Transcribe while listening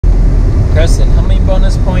Preston, how many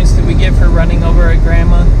bonus points did we get for running over at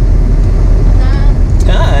Grandma? 10.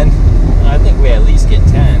 10? I think we at least get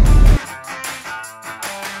 10.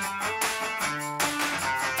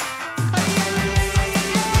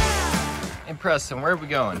 Hey Preston, where are we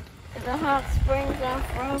going? The hot springs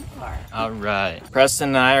off-road park. Alright. Preston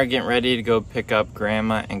and I are getting ready to go pick up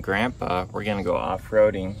Grandma and Grandpa. We're gonna go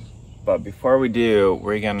off-roading. But before we do,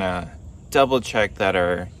 we're gonna double check that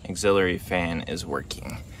our auxiliary fan is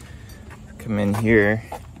working. Come in here.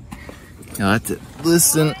 You'll have to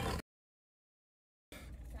listen.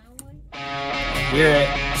 Hear it.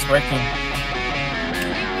 It's working.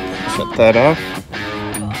 Shut that off.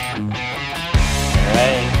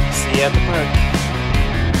 Alright. See you at the park.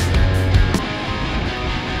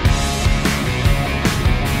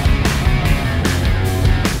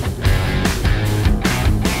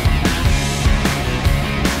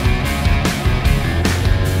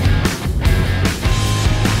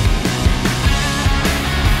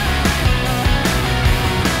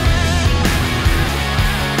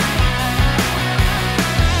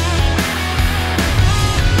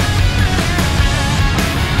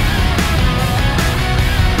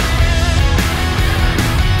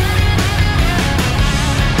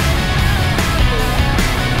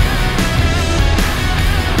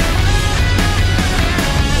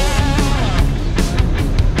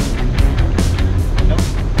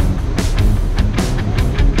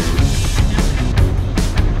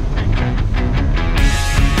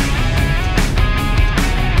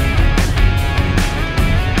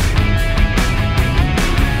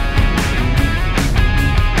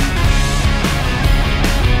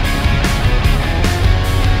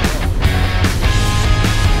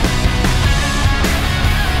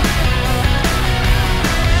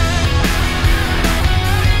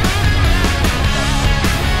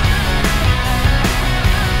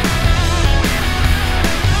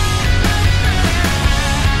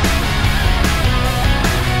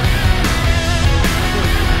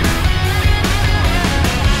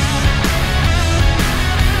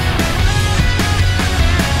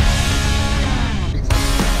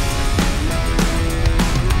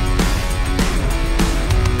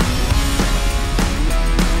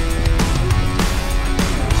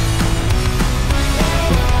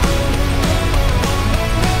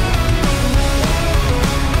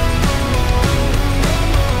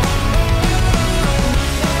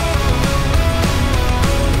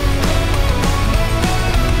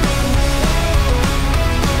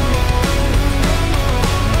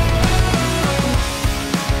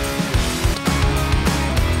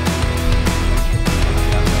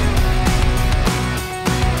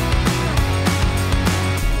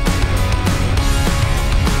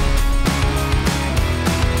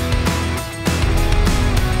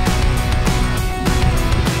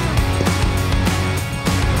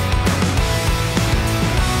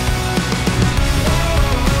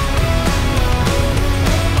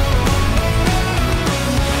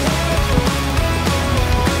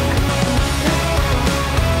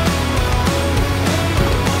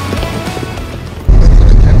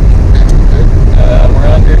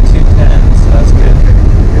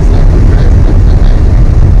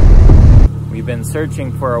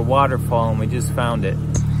 Searching for a waterfall and we just found it.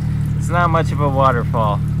 It's not much of a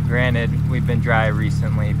waterfall. Granted, we've been dry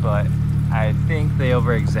recently, but I think they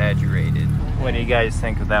over-exaggerated. What do you guys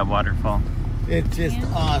think of that waterfall? It's just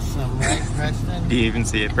awesome, right, Preston? Do you even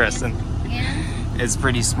see it, Preston? Yeah. It's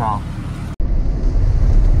pretty small.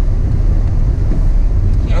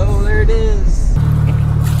 Oh, there it is.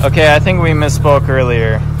 Okay, I think we misspoke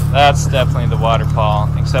earlier. That's definitely the waterfall,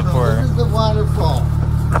 except for... This is the waterfall.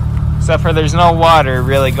 Except for there's no water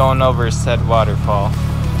really going over said waterfall.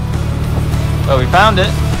 But we found it.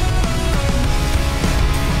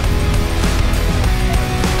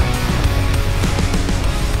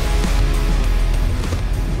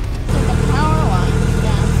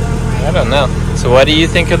 I don't know. So what do you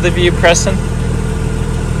think of the view, Preston?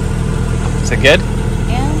 Is it good?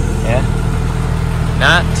 Yeah. Yeah.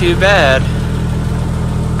 Not too bad.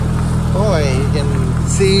 Boy, you can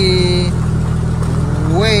see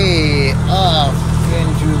way off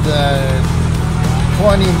into the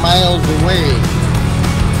 20 miles away.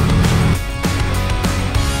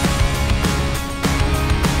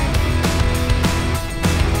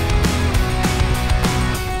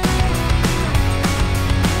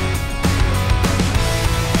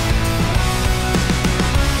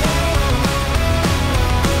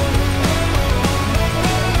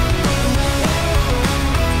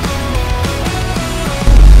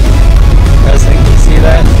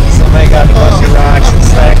 Got a bunch of rocks and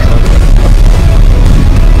stacked them.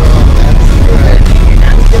 Oh, that's good.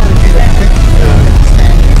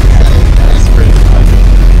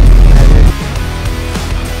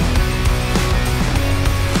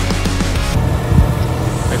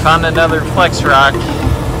 found another flex rock. Yeah,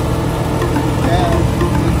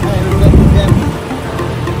 we tired up again.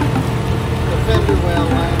 The fender well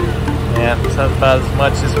liner. Yeah, that's about as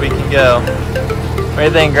much as we can go. What do you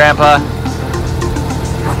think, Grandpa?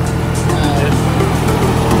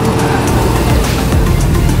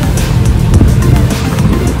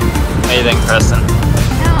 What do you think, Preston?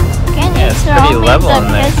 Can you Yeah, it's show pretty me level the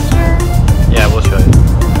in there. picture? Yeah, we'll show you.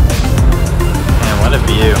 Man, what a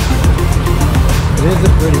view. It is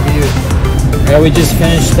a pretty view. Yeah, we just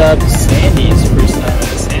finished up Sandy's first time at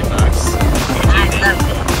the Sandbox. I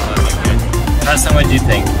loved it. Preston, what'd you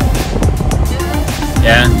think?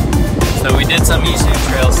 Yeah? So we did some easy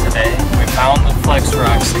trails today. We found the flex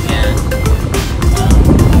rocks again.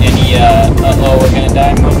 Any, uh-oh, we're gonna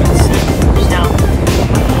die moments? No.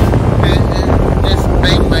 Just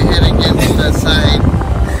banged my head against the side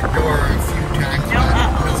door a few times. No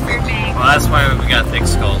uh-oh for me. Well, that's why we got thick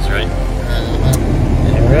skulls, right?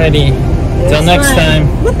 Alrighty. Till next time.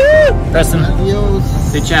 Preston, Adios.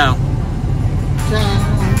 say ciao. Ciao.